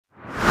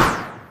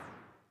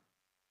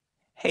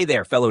Hey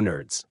there, fellow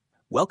nerds.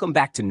 Welcome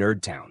back to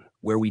Nerd Town,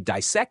 where we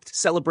dissect,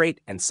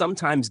 celebrate, and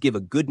sometimes give a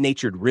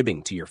good-natured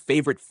ribbing to your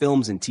favorite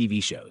films and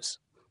TV shows.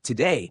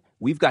 Today,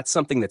 we've got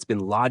something that's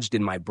been lodged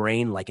in my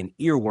brain like an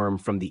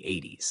earworm from the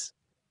 80s.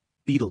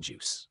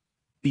 Beetlejuice.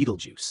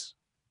 Beetlejuice.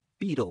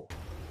 Beetle.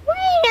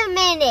 Wait a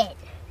minute!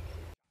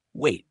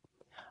 Wait,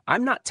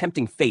 I'm not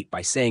tempting fate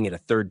by saying it a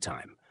third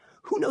time.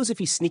 Who knows if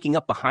he's sneaking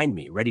up behind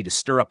me, ready to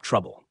stir up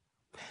trouble?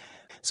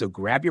 So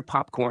grab your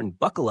popcorn,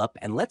 buckle up,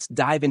 and let's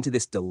dive into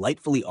this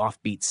delightfully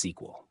offbeat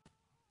sequel.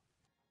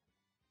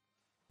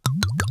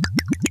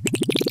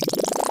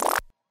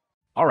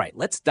 All right,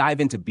 let's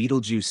dive into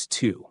Beetlejuice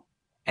 2.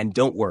 And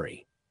don't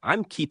worry,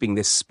 I'm keeping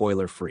this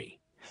spoiler-free.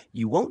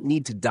 You won't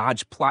need to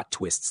dodge plot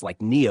twists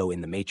like Neo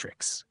in The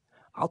Matrix.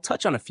 I'll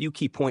touch on a few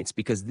key points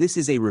because this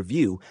is a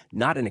review,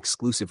 not an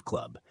exclusive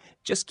club.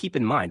 Just keep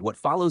in mind, what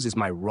follows is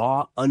my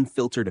raw,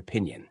 unfiltered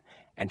opinion.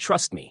 And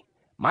trust me,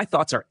 my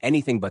thoughts are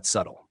anything but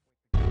subtle.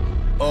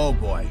 Oh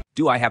boy.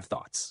 Do I have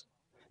thoughts?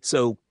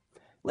 So,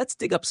 let's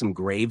dig up some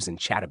graves and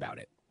chat about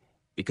it.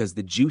 Because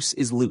the juice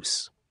is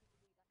loose.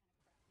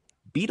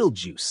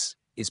 Beetlejuice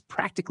is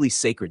practically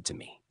sacred to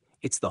me.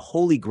 It's the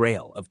holy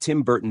grail of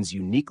Tim Burton's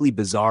uniquely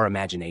bizarre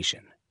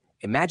imagination.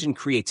 Imagine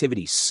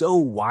creativity so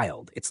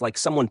wild, it's like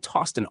someone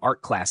tossed an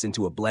art class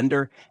into a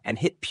blender and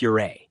hit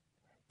puree.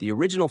 The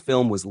original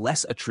film was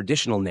less a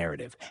traditional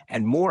narrative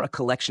and more a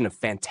collection of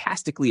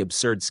fantastically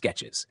absurd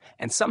sketches,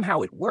 and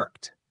somehow it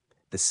worked.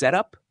 The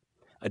setup?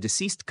 A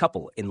deceased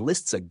couple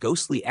enlists a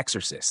ghostly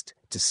exorcist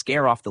to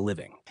scare off the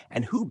living.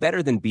 And who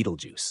better than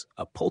Beetlejuice,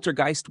 a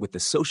poltergeist with the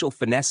social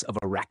finesse of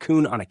a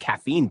raccoon on a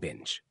caffeine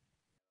binge?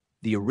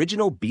 The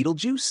original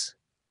Beetlejuice?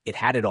 It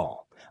had it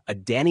all. A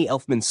Danny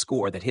Elfman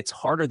score that hits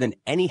harder than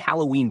any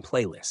Halloween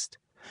playlist.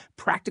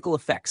 Practical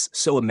effects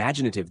so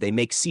imaginative they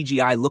make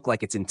CGI look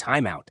like it's in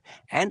timeout.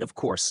 And, of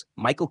course,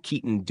 Michael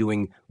Keaton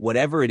doing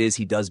whatever it is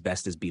he does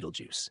best as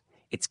Beetlejuice.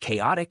 It's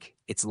chaotic,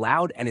 it's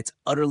loud, and it's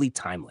utterly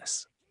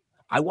timeless.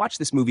 I watch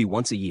this movie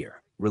once a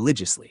year,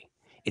 religiously.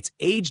 It's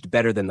aged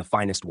better than the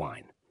finest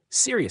wine.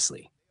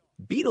 Seriously,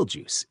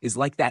 Beetlejuice is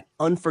like that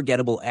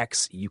unforgettable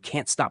ex you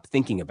can't stop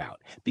thinking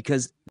about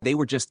because they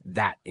were just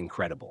that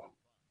incredible.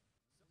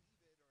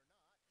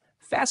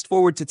 Fast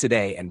forward to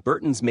today and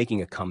Burton's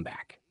making a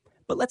comeback.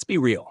 But let's be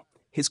real,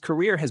 his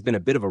career has been a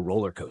bit of a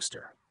roller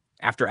coaster.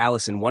 After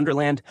Alice in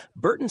Wonderland,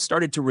 Burton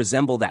started to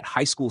resemble that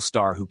high school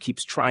star who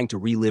keeps trying to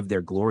relive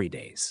their glory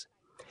days.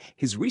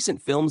 His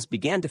recent films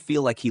began to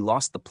feel like he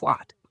lost the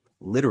plot,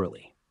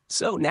 literally.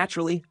 So,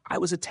 naturally, I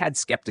was a tad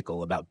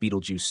skeptical about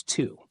Beetlejuice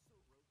 2.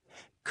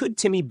 Could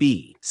Timmy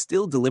B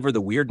still deliver the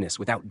weirdness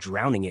without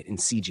drowning it in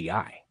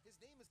CGI?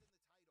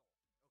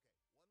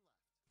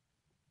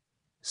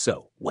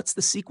 So, what's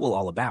the sequel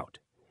all about?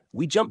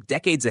 We jump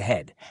decades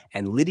ahead,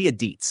 and Lydia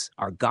Dietz,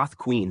 our goth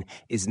queen,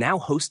 is now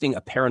hosting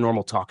a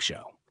paranormal talk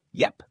show.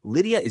 Yep,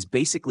 Lydia is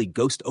basically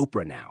Ghost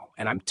Oprah now,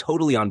 and I'm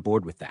totally on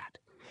board with that.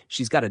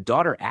 She's got a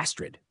daughter,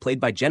 Astrid, played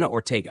by Jenna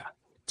Ortega.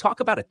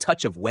 Talk about a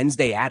touch of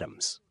Wednesday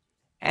Addams.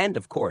 And,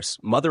 of course,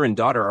 mother and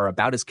daughter are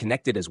about as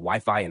connected as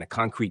Wi-Fi in a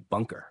concrete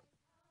bunker.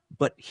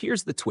 But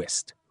here's the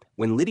twist.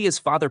 When Lydia's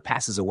father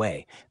passes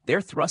away,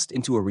 they're thrust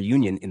into a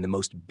reunion in the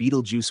most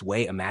Beetlejuice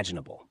way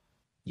imaginable.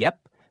 Yep,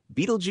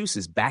 Beetlejuice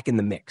is back in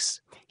the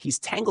mix. He's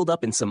tangled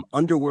up in some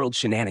underworld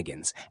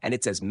shenanigans, and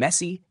it's as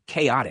messy,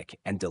 chaotic,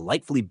 and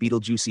delightfully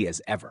Beetlejuicy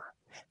as ever.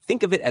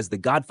 Think of it as The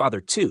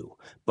Godfather 2,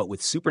 but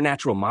with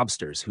supernatural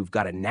mobsters who've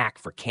got a knack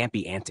for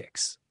campy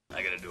antics.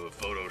 I gotta do a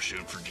photo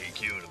shoot for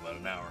GQ in about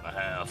an hour and a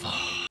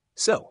half.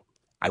 So,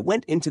 I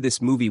went into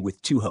this movie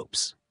with two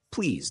hopes.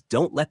 Please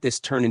don't let this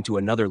turn into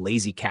another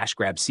lazy cash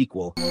grab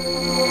sequel.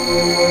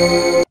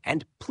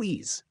 And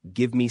please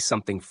give me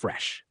something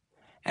fresh.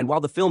 And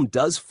while the film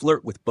does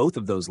flirt with both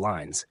of those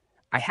lines,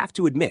 I have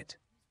to admit,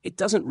 it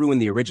doesn't ruin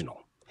the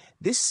original.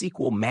 This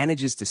sequel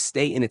manages to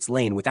stay in its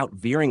lane without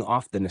veering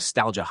off the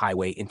nostalgia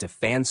highway into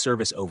fan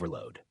service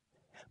overload.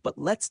 But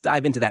let's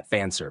dive into that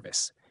fan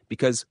service,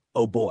 because,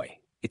 oh boy,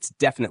 it's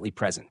definitely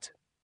present.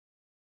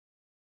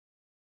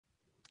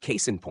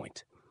 Case in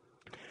point.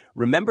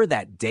 Remember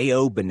that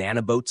Day-O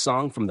Banana Boat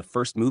song from the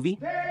first movie?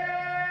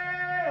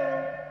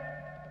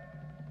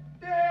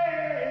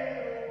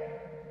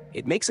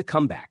 It makes a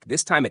comeback,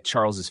 this time at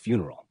Charles's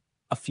funeral.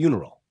 A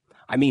funeral.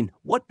 I mean,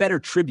 what better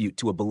tribute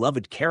to a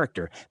beloved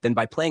character than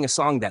by playing a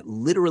song that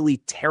literally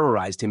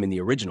terrorized him in the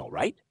original,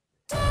 right?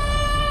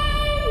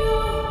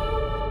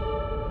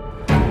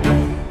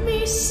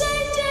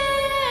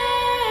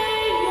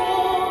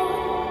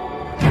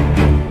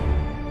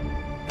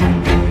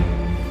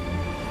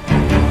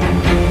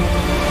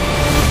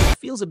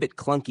 Feels a bit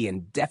clunky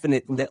and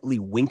definitely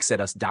winks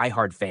at us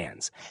diehard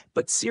fans.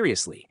 But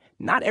seriously,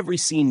 not every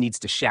scene needs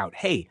to shout,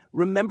 "Hey,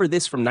 remember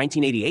this from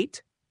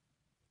 1988?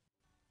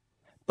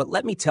 But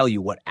let me tell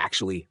you what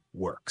actually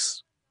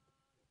works.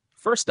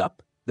 First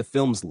up, the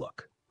film's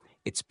look.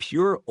 It's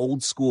pure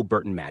old-school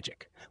Burton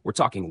magic. We're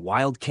talking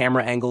wild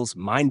camera angles,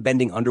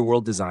 mind-bending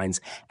underworld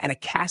designs, and a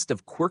cast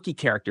of quirky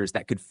characters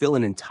that could fill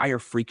an entire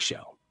freak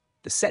show.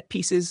 The set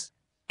pieces?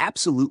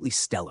 Absolutely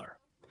stellar.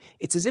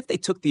 It's as if they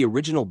took the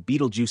original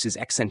Beetlejuice's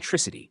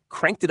eccentricity,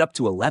 cranked it up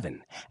to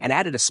 11, and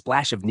added a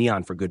splash of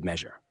neon for good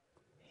measure.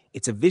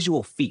 It's a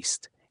visual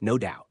feast, no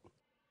doubt.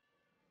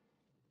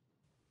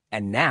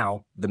 And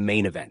now, the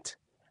main event.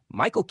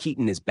 Michael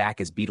Keaton is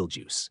back as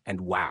Beetlejuice,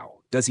 and wow,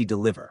 does he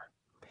deliver.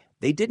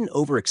 They didn't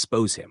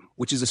overexpose him,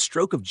 which is a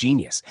stroke of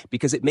genius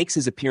because it makes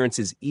his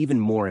appearances even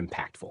more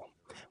impactful.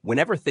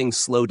 Whenever things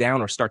slow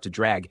down or start to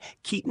drag,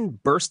 Keaton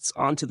bursts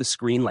onto the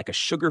screen like a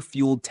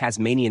sugar-fueled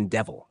Tasmanian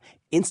devil,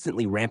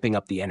 instantly ramping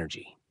up the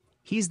energy.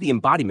 He's the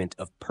embodiment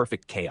of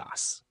perfect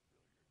chaos.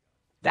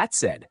 That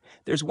said,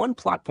 there's one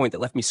plot point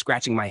that left me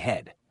scratching my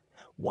head.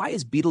 Why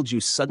is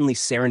Beetlejuice suddenly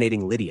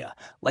serenading Lydia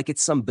like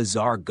it's some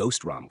bizarre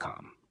ghost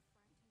rom-com?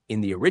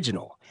 In the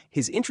original,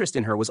 his interest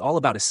in her was all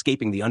about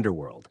escaping the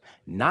underworld,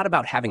 not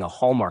about having a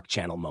Hallmark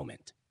Channel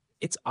moment.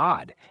 It's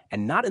odd,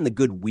 and not in the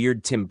good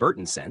weird Tim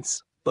Burton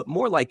sense, but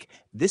more like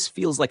this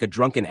feels like a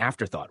drunken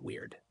afterthought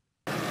weird.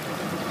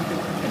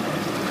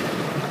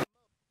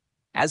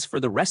 As for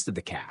the rest of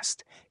the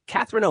cast,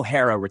 Catherine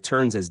O'Hara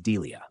returns as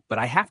Delia, but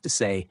I have to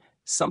say,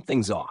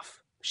 something's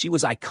off. She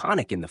was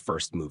iconic in the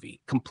first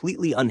movie,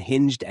 completely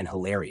unhinged and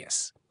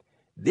hilarious.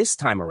 This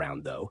time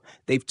around, though,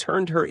 they've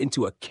turned her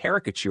into a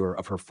caricature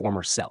of her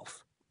former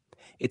self.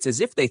 It's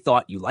as if they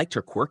thought you liked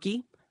her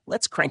quirky,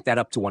 let's crank that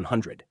up to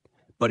 100.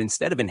 But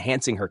instead of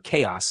enhancing her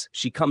chaos,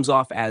 she comes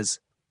off as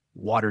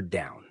watered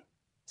down.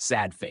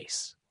 Sad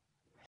face.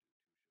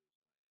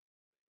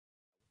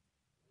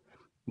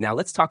 Now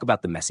let's talk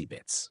about the messy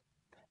bits.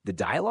 The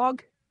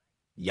dialogue?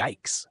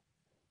 Yikes.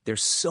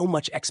 There's so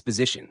much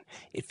exposition.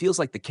 It feels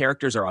like the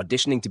characters are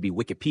auditioning to be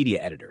Wikipedia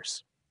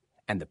editors.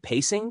 And the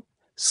pacing?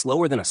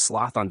 Slower than a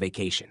sloth on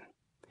vacation.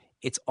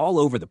 It's all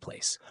over the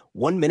place.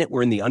 1 minute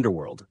we're in the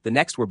underworld, the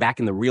next we're back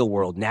in the real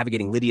world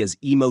navigating Lydia's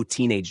emo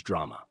teenage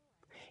drama.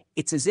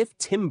 It's as if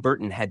Tim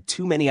Burton had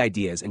too many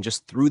ideas and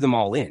just threw them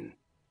all in.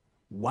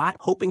 What?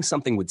 Hoping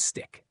something would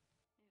stick.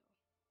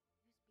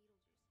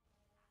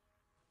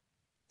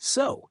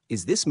 So,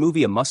 is this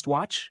movie a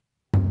must-watch?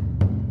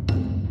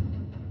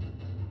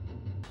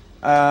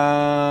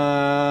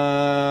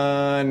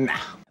 Nah.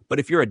 But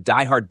if you're a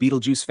diehard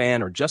Beetlejuice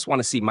fan or just want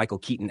to see Michael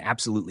Keaton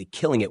absolutely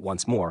killing it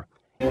once more,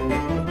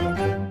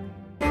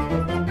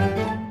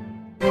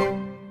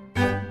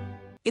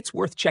 it's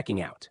worth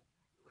checking out.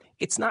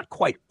 It's not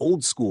quite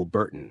old-school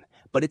Burton,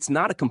 but it's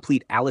not a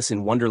complete Alice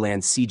in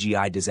Wonderland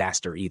CGI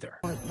disaster either.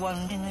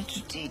 1 minute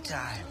of tea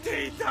time.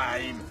 Tea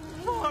time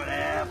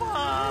forever!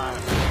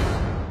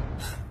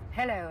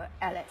 Hello,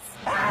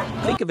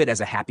 Alice. Think of it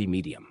as a happy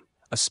medium,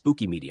 a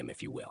spooky medium,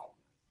 if you will.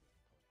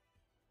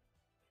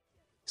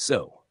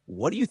 So,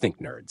 what do you think,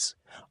 nerds?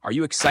 Are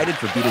you excited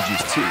for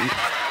Beetlejuice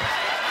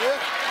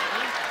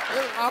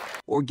 2?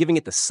 Or giving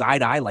it the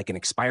side eye like an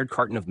expired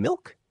carton of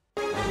milk?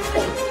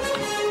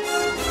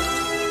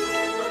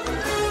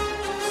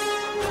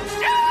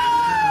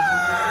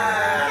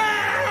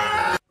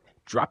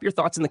 Drop your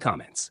thoughts in the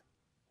comments.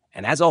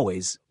 And as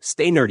always,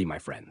 stay nerdy, my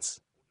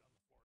friends.